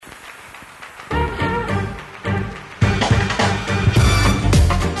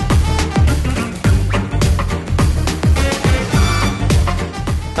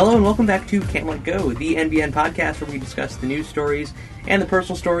Hello and welcome back to Can't Let Go, the NBN podcast where we discuss the news stories and the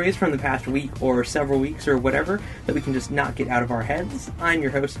personal stories from the past week or several weeks or whatever that we can just not get out of our heads. I'm your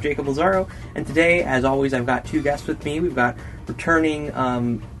host, Jacob Lazaro, and today, as always, I've got two guests with me. We've got returning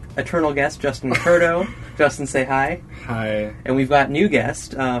eternal guest, Justin Curto. Justin, say hi. Hi. And we've got new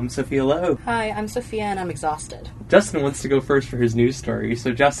guest, Sophia Lowe. Hi, I'm Sophia and I'm exhausted. Justin wants to go first for his news story.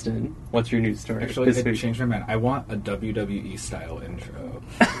 So, Justin, what's your news story? Actually, I changed my mind. I want a WWE style intro.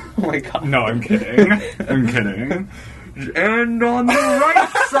 Oh my god. No, I'm kidding. I'm kidding. And on the right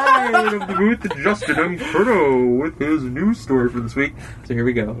side of the booth, Justin M. Curto with his news story for this week. So here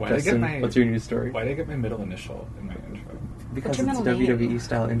we go. Justin, what's your news story? Why did I get my middle initial in my intro? Because it's a WWE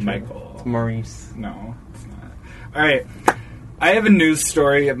style intro. Michael. It's Maurice. No, it's not. Alright. I have a news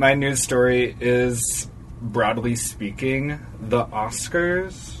story. My news story is, broadly speaking, the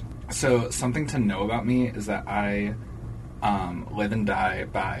Oscars. So, something to know about me is that I live and die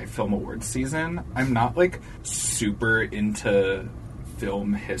by film awards season. I'm not, super into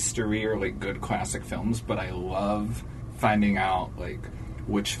film history or, good classic films, but I love finding out,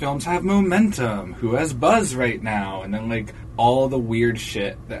 which films have momentum, who has buzz right now, and then, all the weird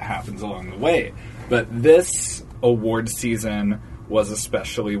shit that happens along the way. But this award season was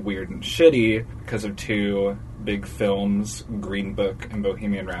especially weird and shitty because of two big films, Green Book and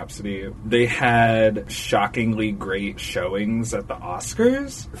Bohemian Rhapsody. They had shockingly great showings at the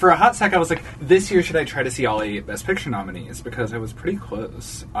Oscars. For a hot sec, I was like, this year should I try to see all 8 Best Picture nominees? Because I was pretty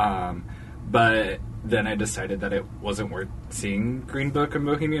close. But then I decided that it wasn't worth seeing Green Book and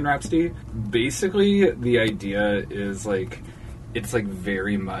Bohemian Rhapsody. Basically, the idea is, it's,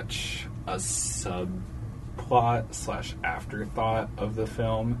 very much a subplot / afterthought of the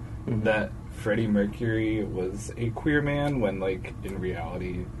film that Freddie Mercury was a queer man when, in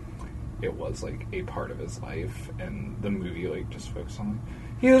reality, it was, a part of his life, and the movie, just focused on,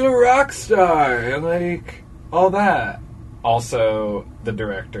 he was a rock star, and, all that. Also, the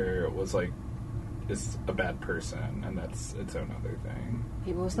director was, is a bad person, and that's its own other thing.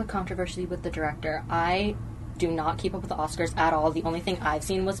 What was the controversy with the director? I do not keep up with the Oscars at all. The only thing I've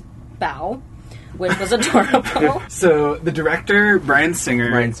seen was Bow, which was adorable. So, the director, Bryan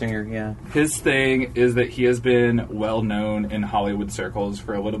Singer, yeah. His thing is that he has been well known in Hollywood circles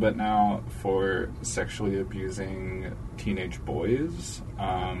for a little bit now for sexually abusing teenage boys.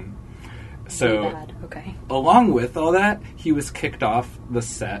 Okay. Along with all that, he was kicked off the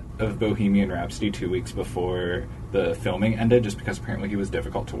set of Bohemian Rhapsody 2 weeks before the filming ended, just because apparently he was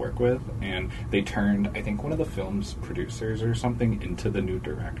difficult to work with, and they turned, I think, one of the film's producers or something into the new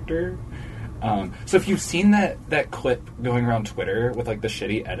director. So if you've seen that clip going around Twitter with, the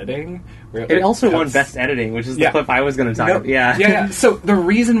shitty editing... where it also won Best Editing, which is the clip I was going to talk about. Yeah. So the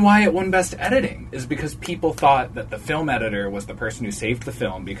reason why it won Best Editing is because people thought that the film editor was the person who saved the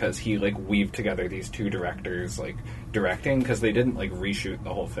film because he, weaved together these two directors, directing, because they didn't, reshoot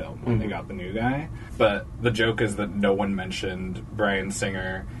the whole film when they got the new guy. But the joke is that no one mentioned Bryan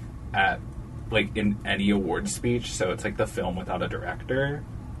Singer at, in any award speech, so it's, the film without a director.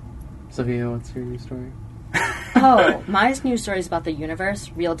 Sophia, what's your news story? Oh, my news story is about the universe.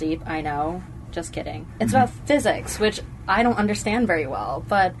 Real deep, I know. Just kidding. It's about physics, which I don't understand very well,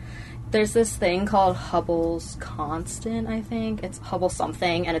 but there's this thing called Hubble's constant, I think. It's Hubble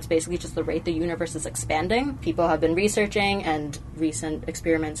something, and it's basically just the rate the universe is expanding. People have been researching, and recent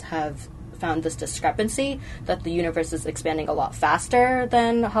experiments have found this discrepancy that the universe is expanding a lot faster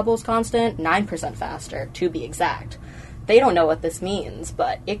than Hubble's constant, 9% faster, to be exact. They don't know what this means,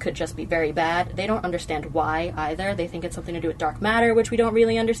 but it could just be very bad. They don't understand why either. They think it's something to do with dark matter, which we don't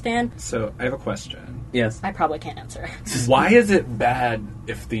really understand. So, I have a question. Yes. I probably can't answer. Why is it bad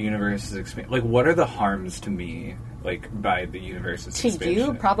if the universe is expanding? What are the harms to me, by the universe's expansion? To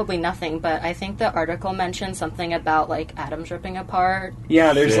you, probably nothing, but I think the article mentioned something about, atoms ripping apart.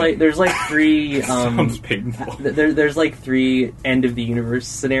 Yeah, there's three... Sounds painful. There's 3 end-of-the-universe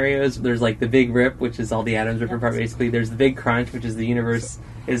scenarios. There's, the Big Rip, which is all the atoms ripping apart, basically. There's the Big Crunch, which is the universe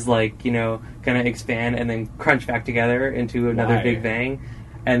is, gonna expand and then crunch back together into another Big Bang.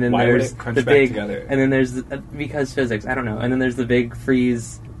 And then there's the big... Together? And then there's... because physics, I don't know. And then there's the Big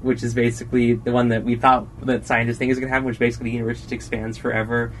Freeze, which is basically the one that we thought that scientists think is going to happen, which basically the universe just expands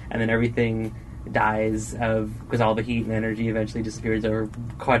forever, and then everything dies because all the heat and energy eventually disappears over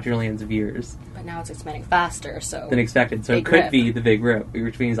quadrillions of years. But now it's expanding faster, than expected. So it could be the Big Rip,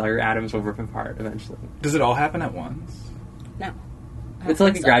 which means all your atoms will rip apart eventually. Does it all happen at once? No. It's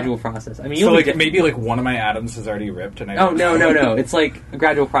a gradual process. I mean, maybe one of my atoms has already ripped, and I... Oh, no. It's a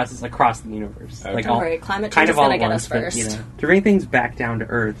gradual process across the universe. Okay. Don't worry, climate change is going to get us first. To bring things back down to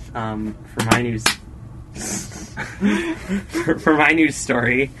Earth, for my news... for my news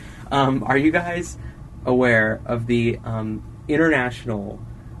story, are you guys aware of the international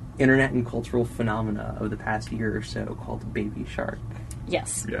internet and cultural phenomena of the past year or so called Baby Shark?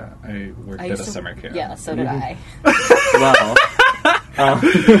 Yes. Yeah, I worked at used a to- summer camp. Yeah, so did I. Well,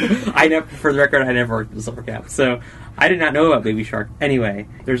 for the record, I never worked at a summer camp, so I did not know about Baby Shark. Anyway,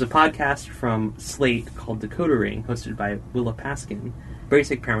 there's a podcast from Slate called Decoder Ring, hosted by Willa Paskin.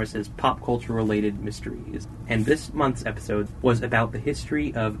 Basic premises, pop culture related mysteries. And this month's episode was about the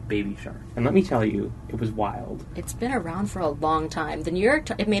history of Baby Shark. And let me tell you, it was wild. It's been around for a long time.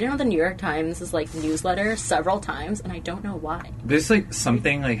 It made it on the New York Times' newsletter several times, and I don't know why. There's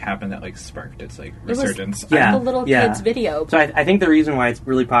something happened that sparked its was- resurgence. Yeah. The little kids video. So I think the reason why it's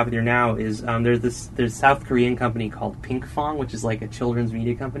really popular now is there's a South Korean company called Pinkfong, which is a children's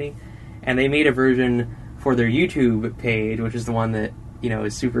media company, and they made a version for their YouTube page, which is the one that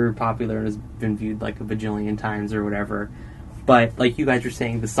is super popular and has been viewed a bajillion times or whatever. But like you guys are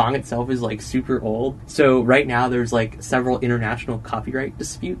saying, the song itself is super old. So right now there's several international copyright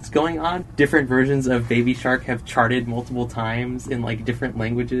disputes going on. Different versions of Baby Shark have charted multiple times in different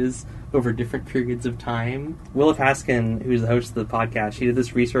languages over different periods of time. Willa Paskin, who's the host of the podcast, she did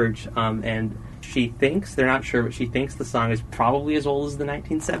this research and she thinks, they're not sure, but she thinks the song is probably as old as the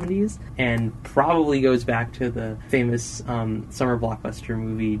 1970s and probably goes back to the famous summer blockbuster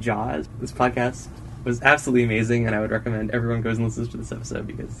movie Jaws. This podcast was absolutely amazing, and I would recommend everyone goes and listens to this episode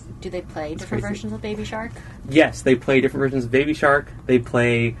because... Do they play different crazy. versions of Baby Shark? Yes, they play different versions of Baby Shark. They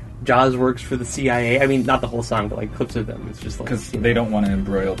play Jaws Works for the CIA. I mean, not the whole song, but clips of them. It's just Because they don't want to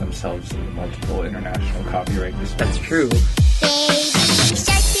embroil themselves in multiple international copyright disputes. That's true.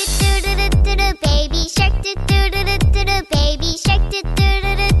 Baby shark doo doo doo doo doo doo, baby shark doo doo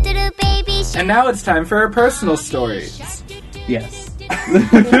doo doo doo doo, baby shark. And now it's time for our personal stories. Yes.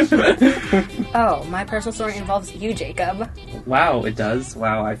 Oh, my personal story involves you, Jacob. Wow, it does.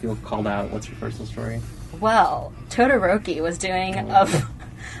 Wow, I feel called out. What's your personal story? Well, Todoroki was doing a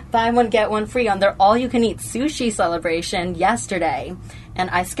buy one, get one free on their all-you-can-eat sushi celebration yesterday. And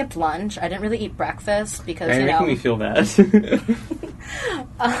I skipped lunch. I didn't really eat breakfast because, You're making me feel bad.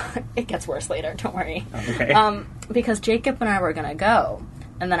 it gets worse later, don't worry. Okay. Because Jacob and I were going to go.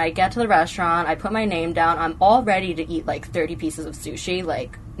 And then I get to the restaurant, I put my name down, I'm all ready to eat 30 pieces of sushi,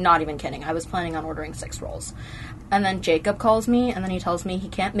 not even kidding. I was planning on ordering 6 rolls. And then Jacob calls me, and then he tells me he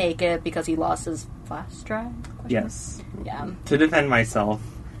can't make it because he lost his flash drive? Yes. Yeah. To defend myself,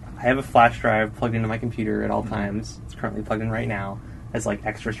 I have a flash drive plugged into my computer at all times. It's currently plugged in right now as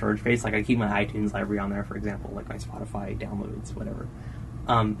extra storage space. I keep my iTunes library on there, for example, my Spotify downloads, whatever.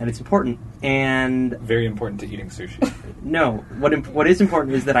 And it's important. And Very important to eating sushi. no, what is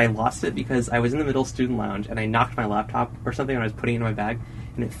important is that I lost it because I was in the middle student lounge and I knocked my laptop or something when I was putting it in my bag,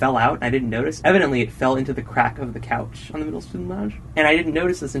 and it fell out and I didn't notice. Evidently, it fell into the crack of the couch on the middle student lounge, and I didn't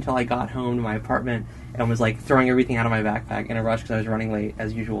notice this until I got home to my apartment and was throwing everything out of my backpack in a rush because I was running late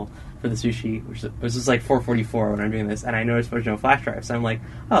as usual for the sushi, which was just 4:44 when I'm doing this, and I noticed there's no flash drive, so I'm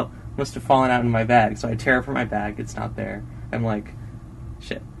oh, must have fallen out in my bag. So I tear apart my bag, it's not there. I'm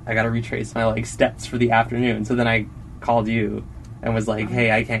shit, I gotta retrace my steps for the afternoon. So then I called you and was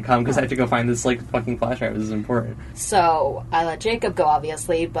hey, I can't come because I have to go find this fucking flash drive. This is important. So I let Jacob go,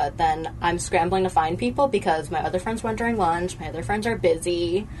 obviously, but then I'm scrambling to find people because my other friends went during lunch, my other friends are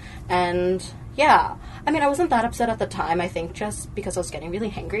busy, and yeah. I mean, I wasn't that upset at the time, I think just because I was getting really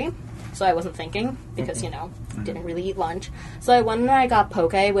hangry, so I wasn't thinking, because, didn't really eat lunch. So I went and I got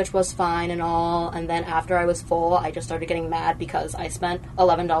poke, which was fine and all, and then after I was full, I just started getting mad because I spent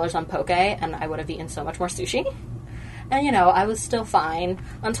 $11 on poke, and I would have eaten so much more sushi. And, I was still fine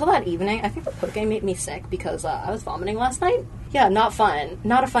until that evening. I think the poke made me sick because I was vomiting last night. Yeah, not fun.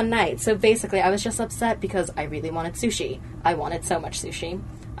 Not a fun night. So basically, I was just upset because I really wanted sushi. I wanted so much sushi.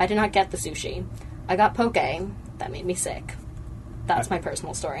 I did not get the sushi. I got poke. That made me sick. That's my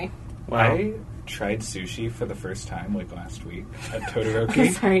personal story. Wow. I tried sushi for the first time last week at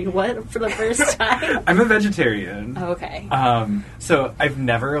Todoroki. Sorry, what? For the first time? I'm a vegetarian. Oh, okay. So I've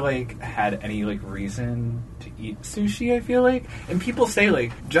never had any reason to eat sushi, I feel and people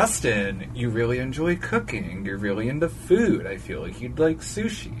say Justin, you really enjoy cooking, you're really into food, I feel you'd like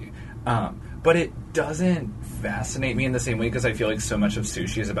sushi, but it doesn't fascinate me in the same way because I feel so much of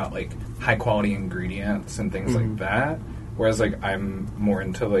sushi is about high quality ingredients and things like that, whereas I'm more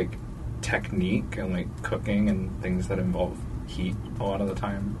into technique and cooking and things that involve heat a lot of the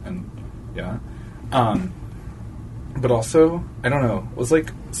time, and yeah. But also, I don't know, was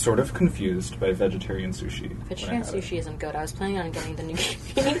sort of confused by vegetarian sushi. Vegetarian sushi isn't good. I was planning on getting the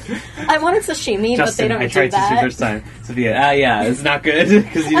nigiri. I wanted sashimi, but they Justin, don't I do tried sushi that. first time. Sophia, yeah, it's not good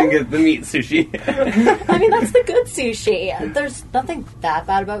because you didn't get the meat sushi. I mean, that's the good sushi. There's nothing that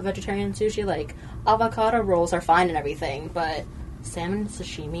bad about vegetarian sushi. Like, avocado rolls are fine and everything, but salmon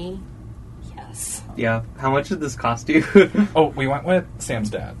sashimi, yes. Yeah. How much did this cost you? Oh, we went with Sam's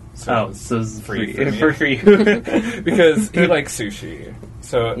dad. So it so it's free for me. for you. because he likes sushi.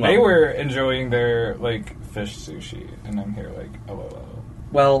 So they Well. were enjoying their, like, fish sushi. And I'm here like, oh.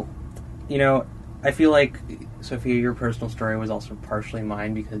 Well, I feel like, Sophia, your personal story was also partially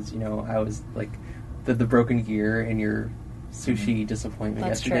mine because, I was, like, the broken gear in your sushi disappointment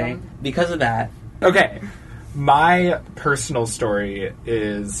That's yesterday. true. Because of that. Okay. My personal story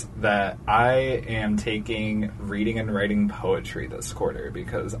is that I am taking reading and writing poetry this quarter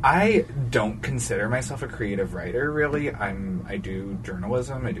because I don't consider myself a creative writer, really. I do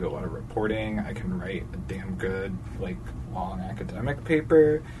journalism, I do a lot of reporting, I can write a damn good, like, long academic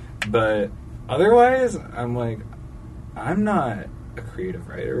paper, but otherwise, I'm like, I'm not a creative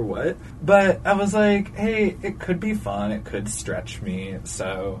writer, what? But I was like, hey, it could be fun, it could stretch me,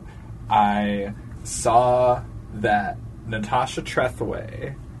 so I saw that Natasha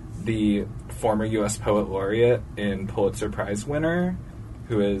Trethewey, the former U.S. Poet Laureate and Pulitzer Prize winner,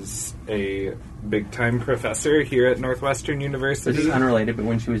 who is a big-time professor here at Northwestern University. This is unrelated, but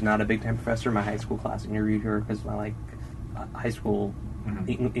when she was not a big-time professor, my high school class interviewed her because my, high school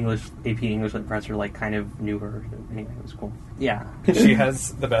English, AP English lit professor, kind of knew her. Anyway, it was cool. Yeah. She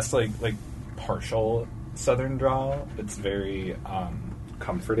has the best, like partial Southern drawl. It's very,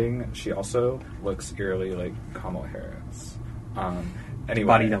 comforting. She also looks eerily like Kamala Harris. Anyway.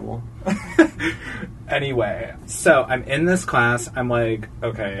 Body double. Anyway, so I'm in this class. I'm like,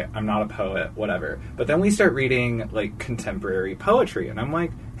 okay, I'm not a poet, whatever. But then we start reading, like, contemporary poetry, and I'm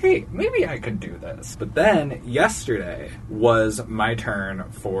like, hey, maybe I could do this. But then yesterday was my turn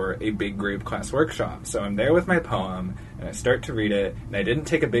for a big group class workshop. So I'm there with my poem, and I start to read it, and I didn't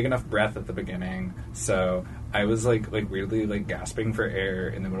take a big enough breath at the beginning, so I was like weirdly like gasping for air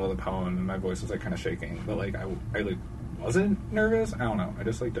in the middle of the poem, and my voice was like kind of shaking. But like I like wasn't nervous. I don't know. I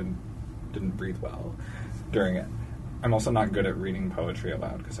just like didn't breathe well during it. I'm also not good at reading poetry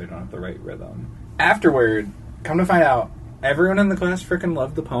aloud because I don't have the right rhythm. Afterward, come to find out, everyone in the class freaking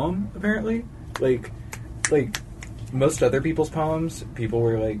loved the poem. Apparently, like most other people's poems, people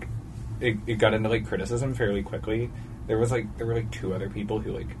were like, it got into like criticism fairly quickly. There were two other people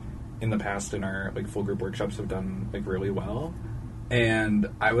who like in the past in our like full group workshops have done like really well. And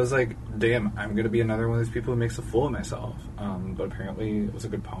I was like, damn, I'm going to be another one of these people who makes a fool of myself. But apparently it was a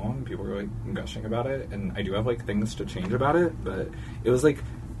good poem. People were like gushing about it. And I do have like things to change about it. But it was like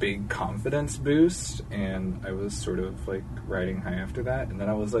big confidence boost. And I was sort of like riding high after that. And then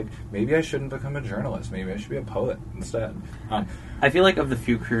I was like, maybe I shouldn't become a journalist. Maybe I should be a poet instead. I feel like of the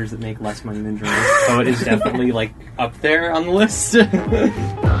few careers that make less money than journalists, poet is definitely like up there on the list.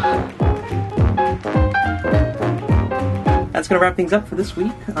 That's going to wrap things up for this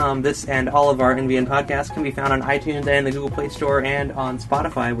week. This and all of our NVN podcasts can be found on iTunes and the Google Play Store and on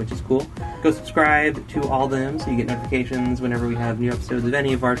Spotify, which is cool. Go subscribe to all them so you get notifications whenever we have new episodes of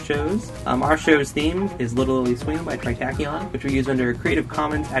any of our shows. Our show's theme is Little Lily Swing by Tritachyon, which we use under Creative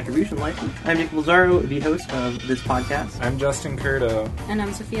Commons Attribution License. I'm Nick Lazaro, the host of this podcast. I'm Justin Curto. And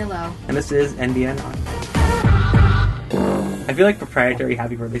I'm Sophia Lowe. And this is NVN On. I feel like proprietary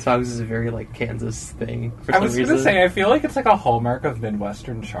happy birthday songs is a very, like, Kansas thing for some reason. I feel like it's like a hallmark of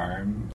Midwestern charm.